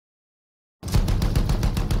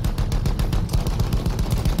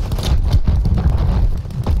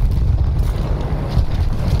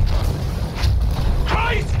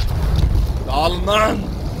Lan!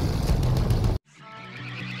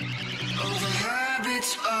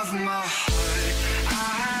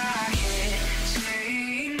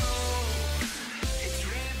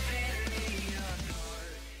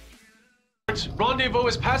 Rendezvous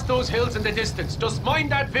is past those hills in the distance. Just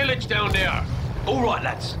mind that village down there. All right,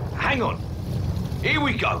 lads. Hang on. Here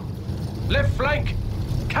we go. Left flank.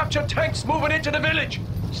 Capture tanks moving into the village.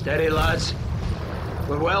 Steady, lads.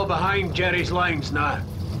 We're well behind Jerry's lines now.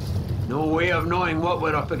 No way of knowing what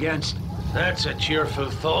we're up against. That's a cheerful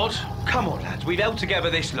thought. Come on, lads. We've held together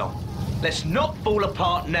this long. Let's not fall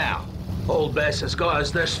apart now. Old Bess has got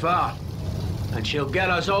us this far. And she'll get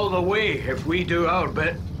us all the way if we do our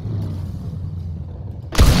bit.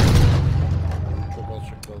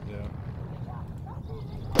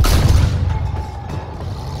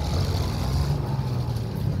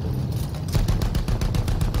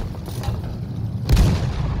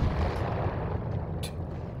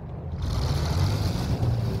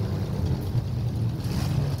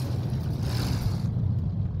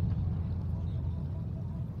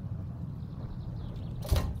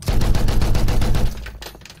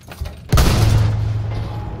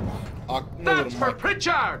 That's for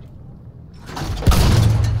Pritchard!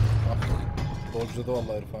 Dodge'da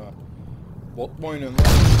vallahi herif ha. Bot mu oynuyorsun lan?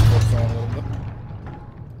 Bot zamanlarında.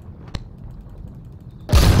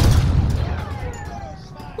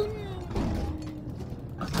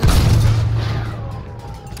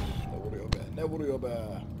 Ne vuruyor be? Ne vuruyor be?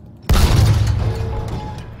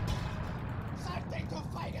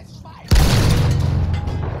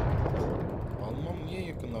 Alman niye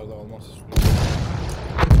yakınlarda Alman sesi?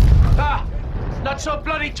 Ah! Not so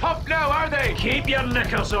bloody tough now, are they? Keep your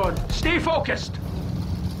knickers on. Stay focused.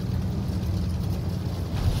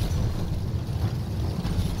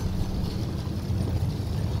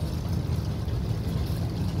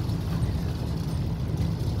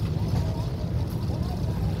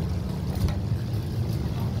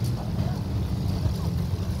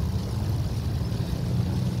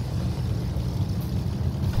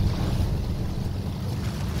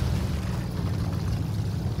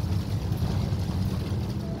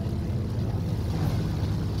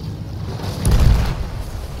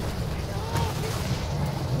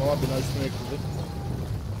 Bina üstüne yıkıldı.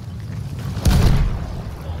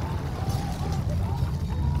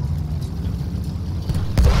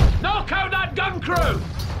 Knock out that gun crew!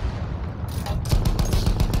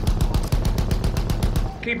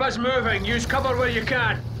 Keep us moving. Use cover where you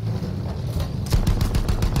can.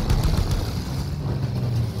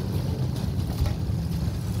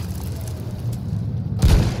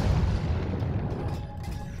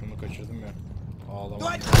 Şunu kaçırdım ya.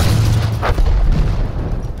 Ağlama.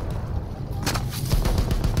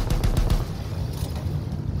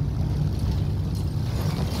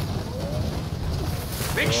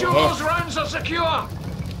 Make sure those rounds are secure.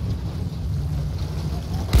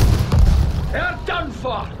 They're done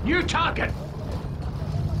for. New target.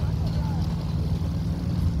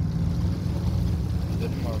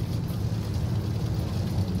 Dedim abi.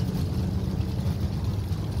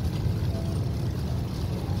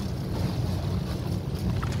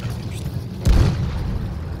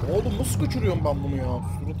 Oğlum nasıl kaçırıyorum ben bunu ya?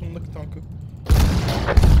 Suratımdaki tankı.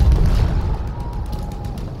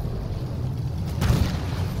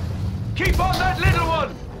 Keep on that little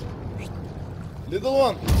one! Little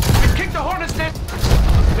one! We've kicked the hornet's nest!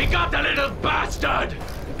 We got the little bastard!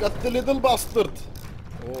 We got the little bastard!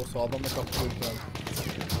 Oo sağdan da kaptırıyor yani.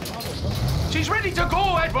 She's ready to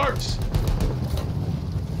go, Edwards!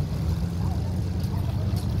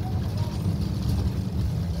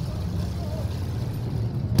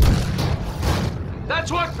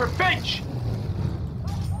 That's one for Finch!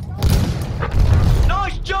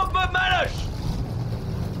 Nice job, McManus!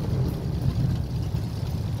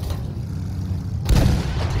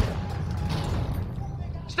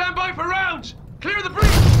 Stand by for rounds! Clear the breach!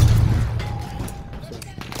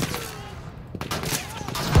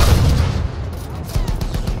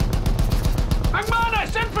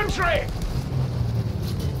 McManus, infantry!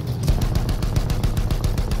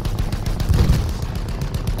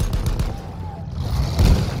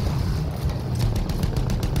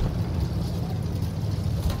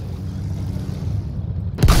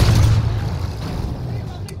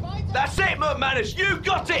 That's it, McManus! You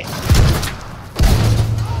got it!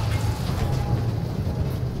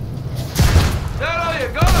 There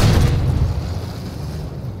you go!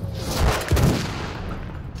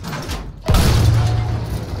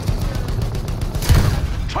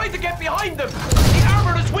 Try to get behind them! The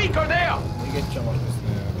armor is weaker there! Ne geçeceğim arkasına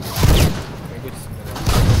ya? Ne geçsin ya?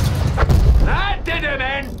 That did him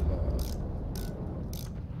in!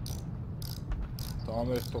 Tamam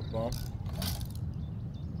evet toplam.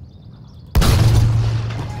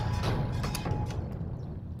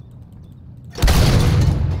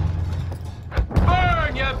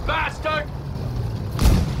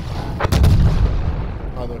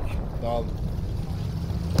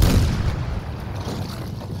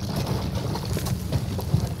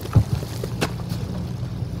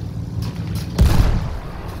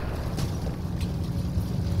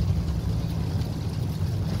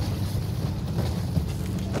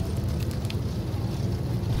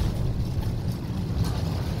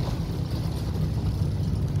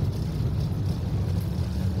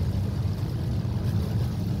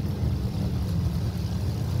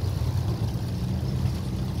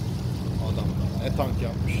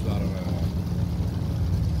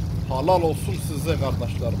 Halal olsun size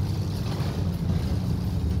kardeşlerim.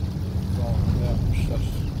 Zamanında yapmışlar.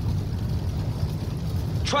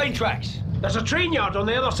 Train tracks. There's a train yard on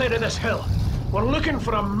the other side of this hill. We're looking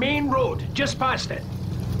for a main road just past it.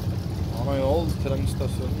 Ana yol tren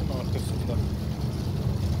istasyonunun arkasında.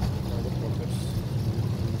 Alıp bakarız.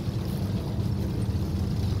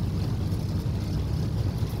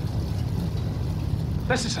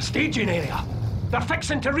 This is a staging area. They're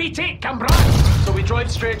fixing to retake Cambrai. So we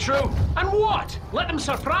drive straight through. And what? Let them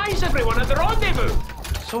surprise everyone at the rendezvous.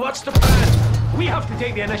 So what's the plan? We have to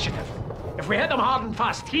take the initiative. If we hit them hard and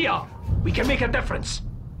fast here, we can make a difference.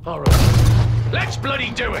 All right. Let's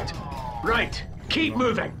bloody do it. Right. Keep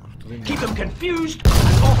moving. Keep them confused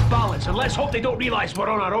and off balance, and let's hope they don't realize we're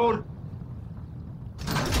on our own.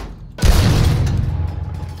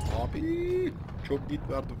 Abi çok git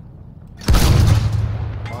verdim.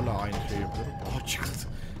 Hala aynı şeyi yapıyorum. Aha çıktı.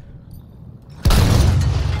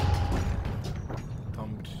 Tam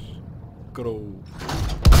bir grow.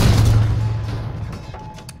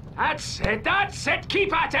 That's it, that's it,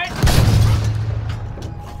 keep at it!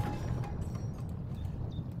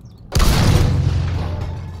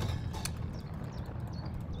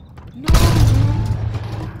 Ne?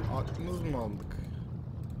 Aklımız mı aldık?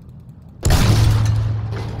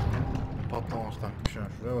 Patlamış tankmış ha.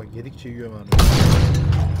 Şuraya bak, yedikçe yiyor beni.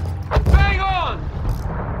 Hang on!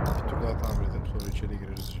 Bir tur daha tamir edelim, sonra içeri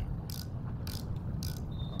gireriz.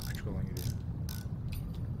 Ha, küçük olan gidiyor.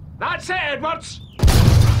 That's it, Edwards!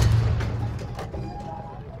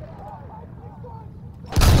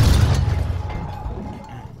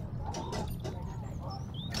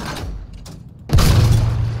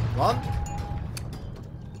 Lan!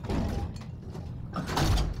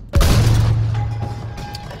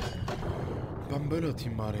 Ben böyle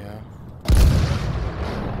atayım bari ya.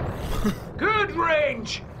 Good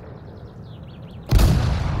range!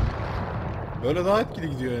 Böyle daha etkili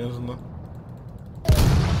gidiyor en azından.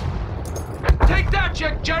 Take that,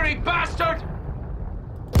 you Jerry bastard!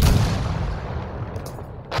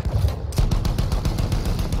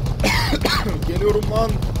 Geliyorum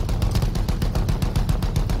lan.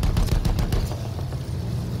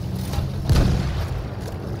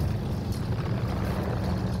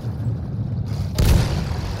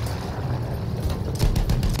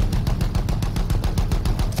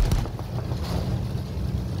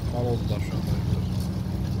 Mal oldular şu anda.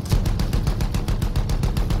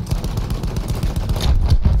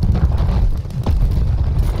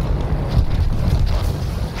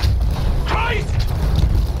 Christ!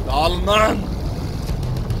 Dağılın lan.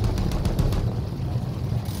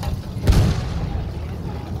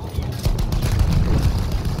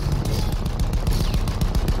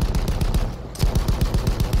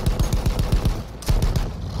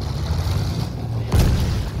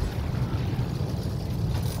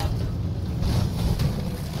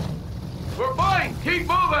 We're fine! Keep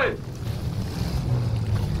moving!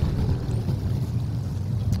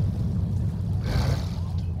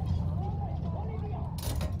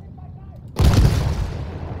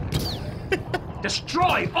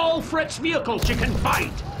 Destroy all Fritz vehicles you can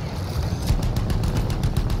find!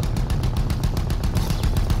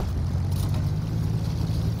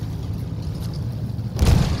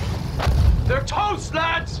 They're toast,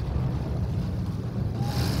 lads!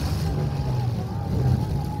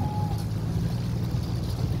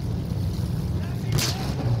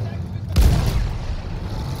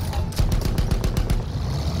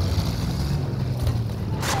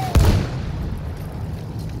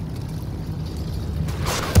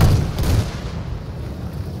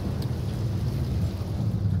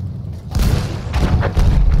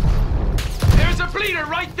 There's a bleeder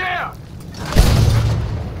right there!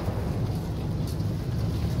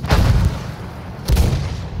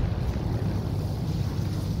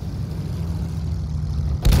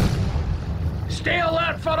 Stay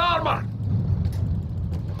alert for armor!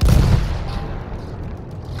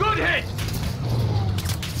 Good hit!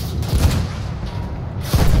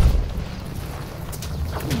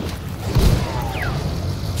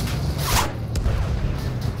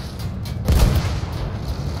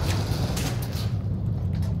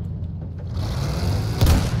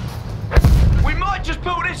 We might just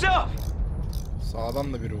pull this off.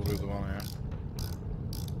 Sağdan da biri vuruyordu bana ya.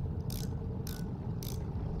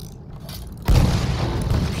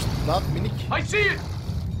 Şşt, lan minik. I see it!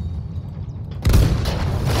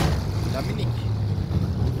 Lan minik.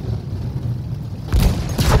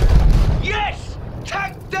 Yes!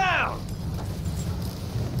 Tack down!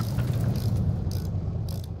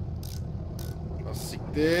 Ha,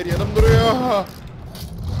 siktir, yanım duruyor.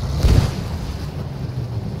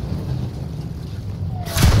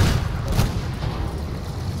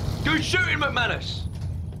 Do Who's shooting, McManus?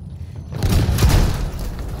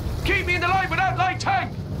 Keep me in the line without light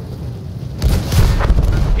tank!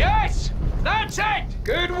 Yes! That's it!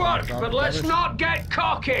 Good work, but let's not get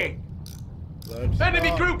cocky.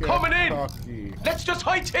 Enemy group coming in! Cocky. Let's just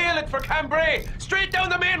hightail it for Cambrai! Straight down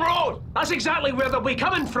the main road! That's exactly where they'll be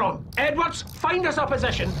coming from. Edwards, find us a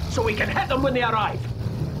position so we can hit them when they arrive.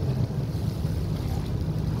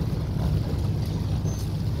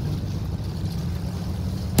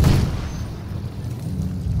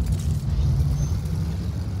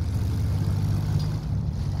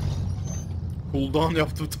 Cooldown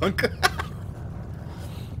yaptı bu tanka.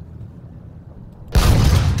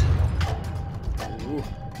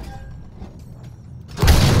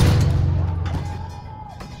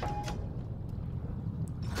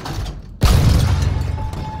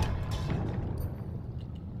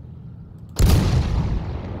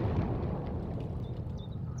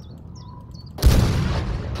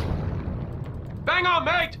 Bang on,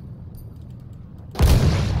 mate!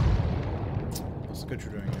 Nasıl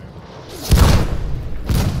kaçırıyorsun ya?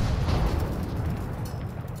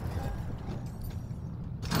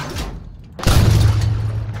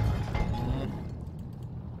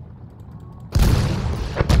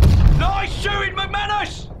 Nice shooting,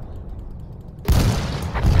 McManus!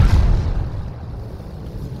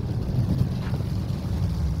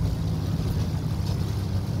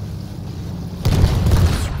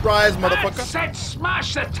 Surprise, motherfucker. That's it!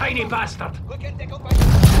 Smash the tiny bastard! Got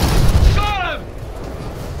him!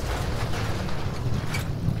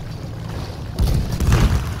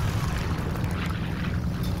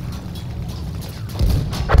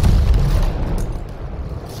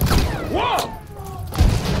 Whoa!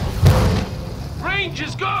 Range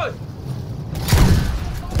is good!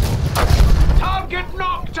 Target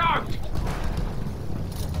knocked out!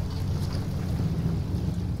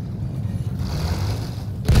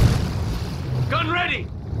 Gun ready!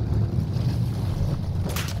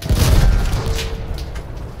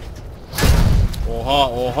 Oha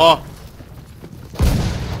oha.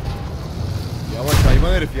 Yavaş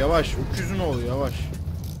hayvan herif yavaş. Öküzün oğlu yavaş.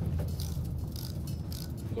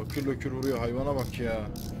 Lökür lökür vuruyor hayvana bak ya.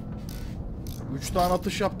 3 tane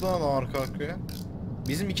atış yaptı lan arka arkaya.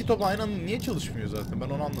 Bizim iki top aynı anda niye çalışmıyor zaten ben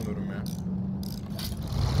onu anlamıyorum ya.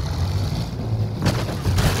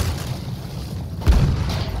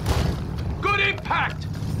 Good impact!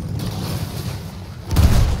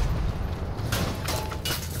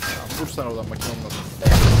 Tamam, vur sen oradan makine olmadı.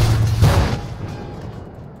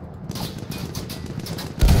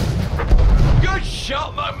 Good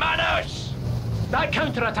shot, McManus! That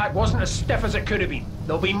counterattack wasn't as stiff as it could have been.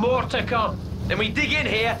 There'll be more to come. Then we dig in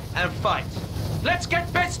here and fight. Let's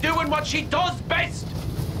get Bess doing what she does best!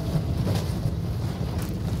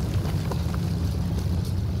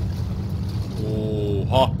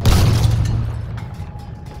 Oha.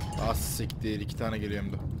 Az siktir 2 tane geliyor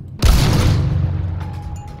hem de.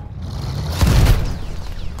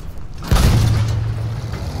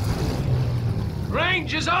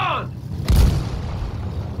 Range is on!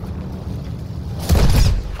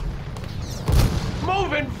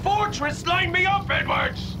 Moving fortress, line me up,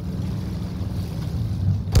 Edwards!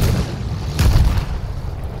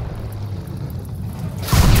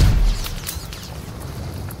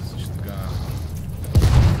 Sıçtık ha.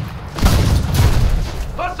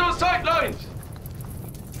 What's those sidelines?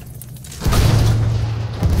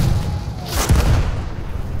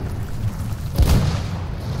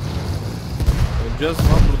 Öleceğiz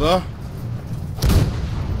lan burada.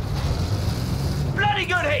 Bloody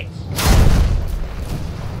good hits!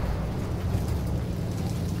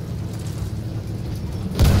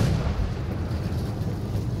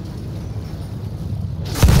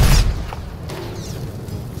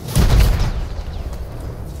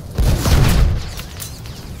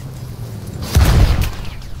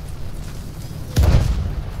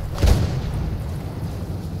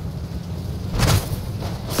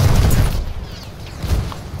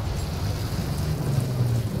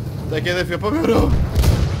 Tek hedef yapamıyorum.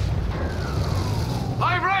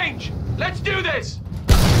 High range! Let's do this!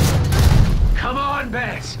 Come on,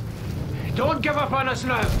 Bess. Don't give up on us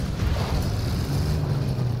now.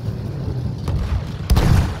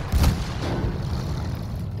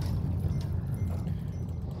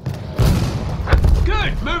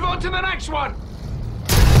 Good! Move on to the next one!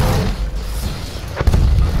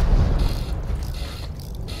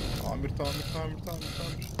 Tamir.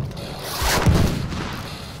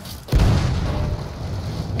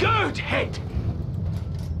 Good hit.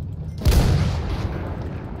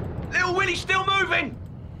 Little Willie still moving!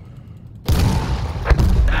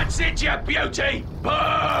 That's it, you beauty!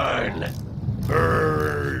 Burn!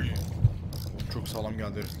 Burn. Çok çok sağlam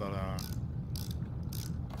geldi herifler ha.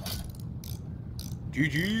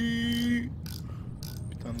 GG.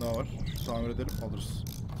 Bir tane daha var. Şu tamir edelim, alırız.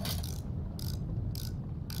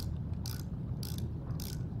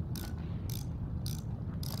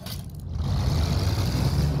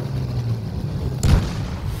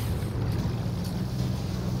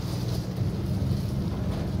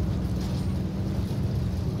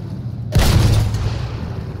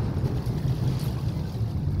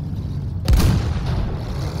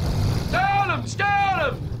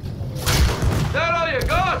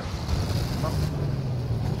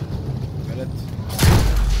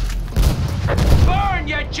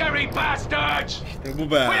 Jerry bastards! İşte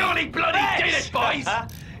bu be. We only bloody did it, boys!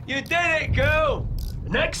 You did it, girl!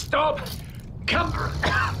 Next stop, Camber.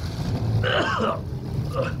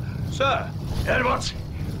 Sir! Edwards,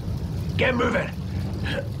 get moving.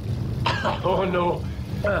 Oh no.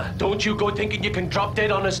 Don't you go thinking you can drop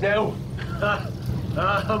dead on us now.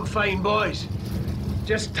 I'm fine, boys.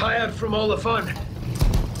 Just tired from all the fun.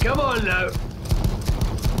 Come on now.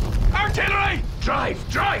 Artillery! Drive,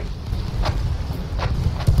 drive!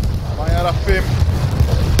 Aman yarabbim.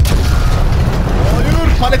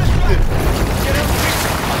 Hayır, palet gitti.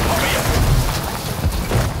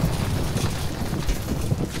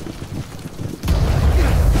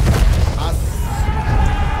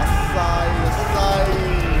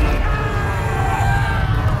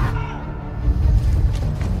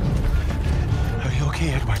 Are you okay,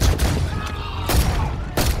 Edward?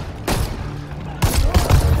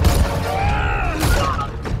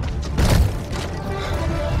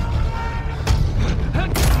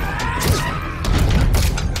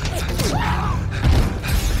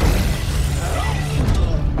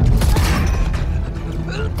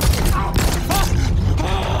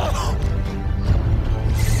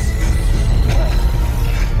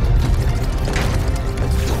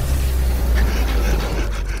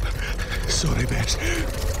 Sorry, Bex.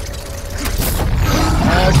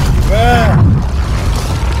 Be.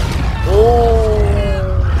 Oo.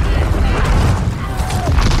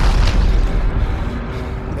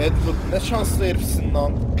 Edward ne şanslı herifsin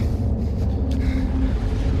lan.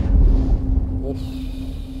 Of.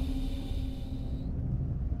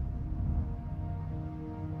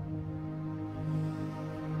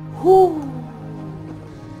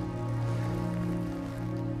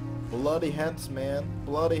 Bloody hands, man.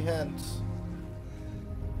 Bloody hands.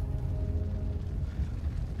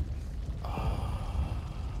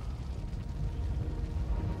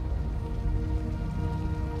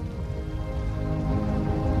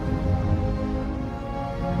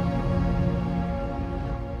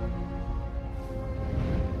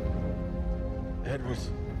 Edward.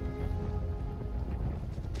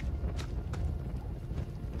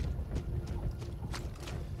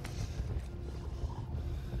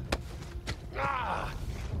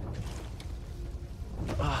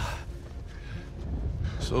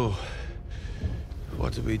 So,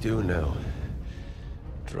 what do we do now,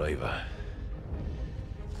 driver?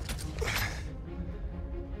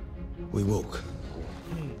 We walk.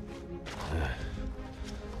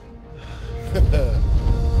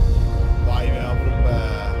 Vay be yavrum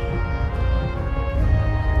be.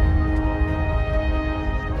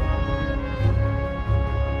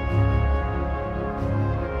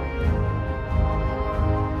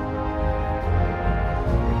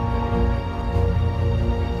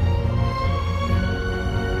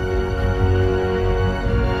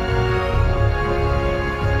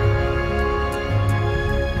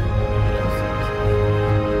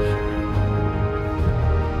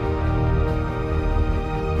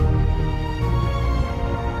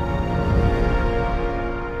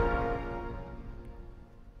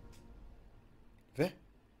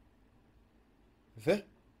 Ve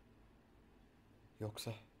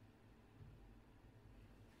yoksa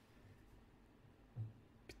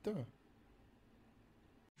bitti mi?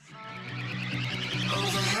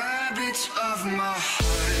 Oh, the habits of my